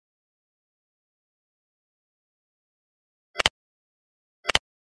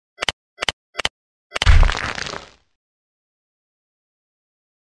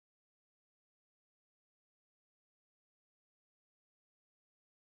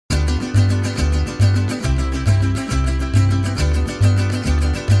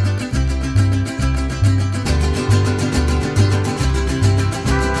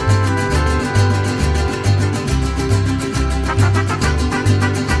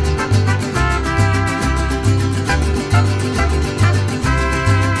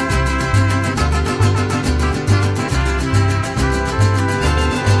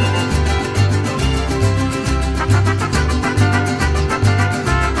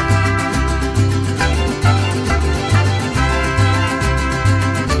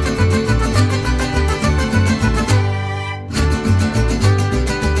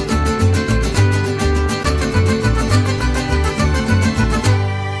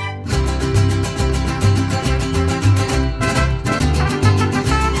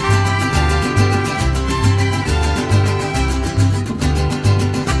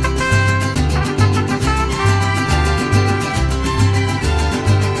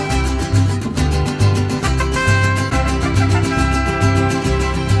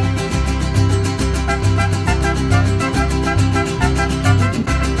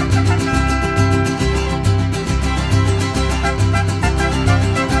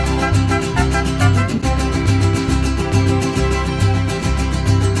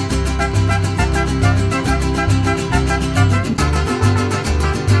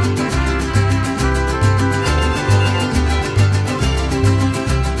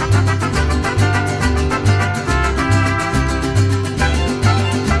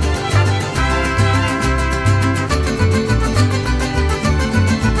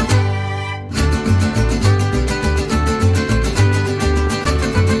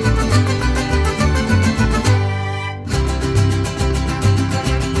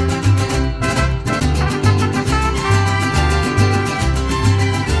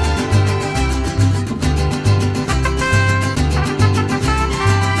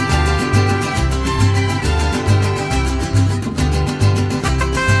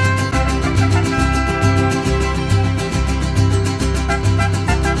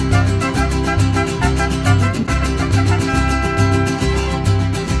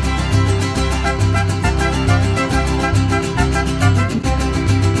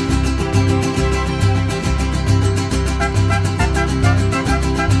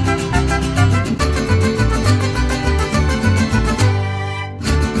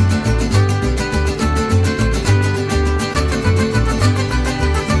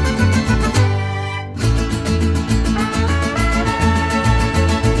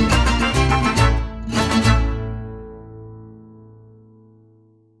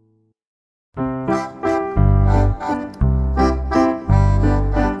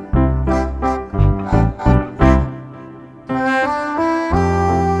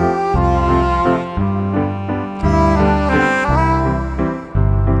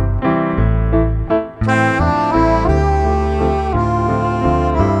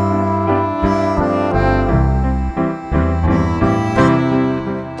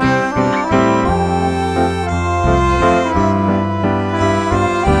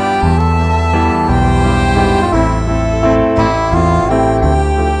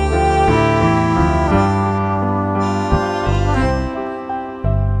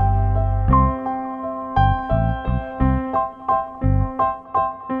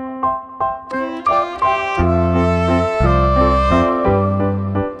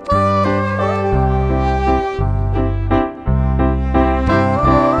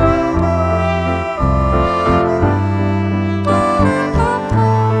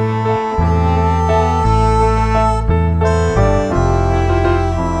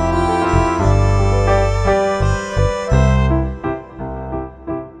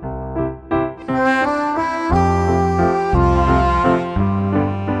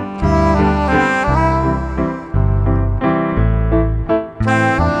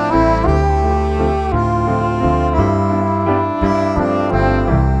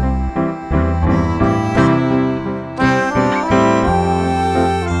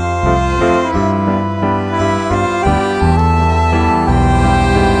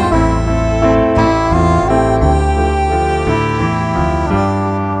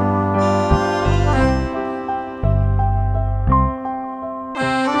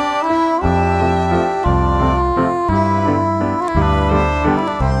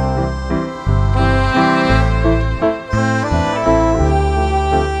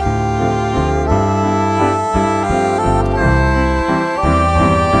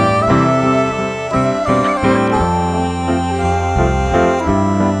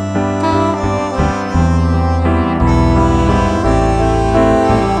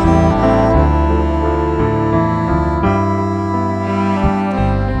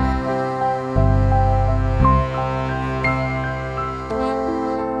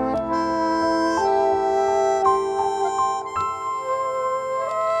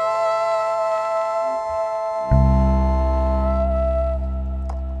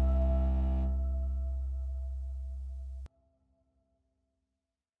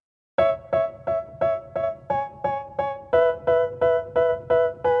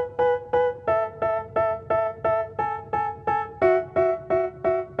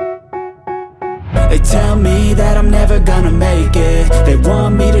They tell me that I'm never gonna make it. They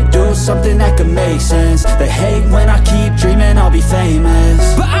want me to do something that could make sense. They hate when I keep dreaming I'll be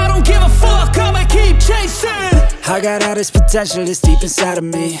famous, but I don't give a fuck, I'ma keep chasing. I got all this potential that's deep inside of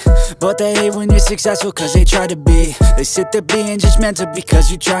me, but they hate when you're successful cause they try to be. They sit there being judgmental because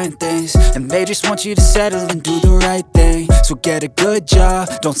you're trying things, and they just want you to settle and do the right thing. So get a good job,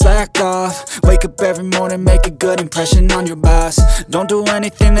 don't slack off. Wake up every morning, make a good impression on your boss. Don't do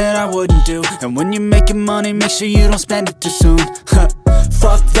anything that I wouldn't do, and when you're making money, make sure you don't spend it too soon.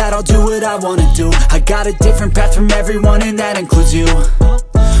 Fuck that, I'll do what I wanna do. I got a different path from everyone, and that includes you.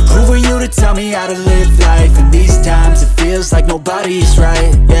 Who are you to tell me how to live life? In these times it feels like nobody is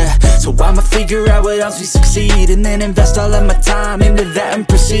right, yeah. So I'ma figure out what else we succeed, and then invest all of my time into that and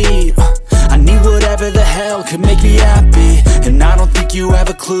proceed. I need whatever the hell could make me happy, and I don't think you have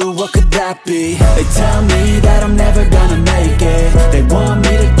a clue what could that be. They tell me that I'm never gonna make it. They want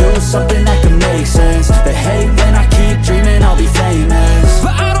me to do something that could make sense. They hate when I keep dreaming I'll be famous,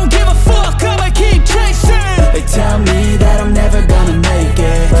 but I don't give a fuck, I'ma keep chasing. They tell me that I'm never gonna make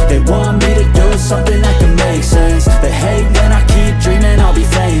it. They want me to do something that can make sense. They hate when I keep dreaming I'll be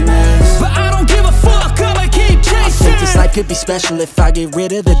famous, but I don't give a fuck, I'ma keep chasing. I think this life could be special if I get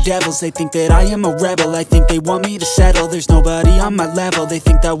rid of the devils. They think that I am a rebel, I think they want me to settle. There's nobody on my level. They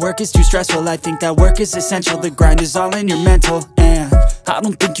think that work is too stressful, I think that work is essential. The grind is all in your mental, and I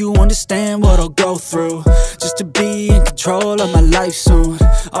don't think you understand what I'll go through just to be in control of my life soon.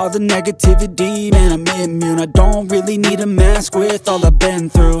 All the negativity, man, I'm immune. I don't really need a mask with all I've been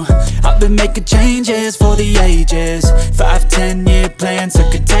through. I've been making changes for the ages. 5-10 year plans are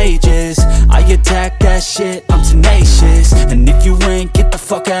contagious. I attack that shit, I'm tenacious. And if you ain't, get the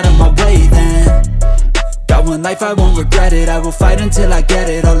fuck out of my way then. Got one life, I won't regret it. I will fight until I get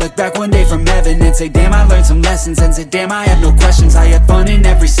it. I'll look back one day from heaven and say, damn, I learned some lessons. And say, damn, I have no questions. I had fun in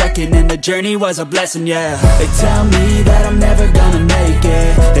every second, and the journey was a blessing, yeah. They tell me that I'm never gonna make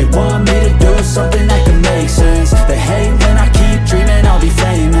it. They want me to do something that can make sense. They hate when I keep dreaming I'll be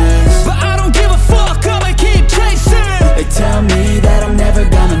famous, but I don't give a fuck, I'ma keep chasing. They tell me that I'm never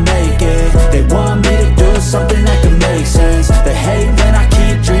gonna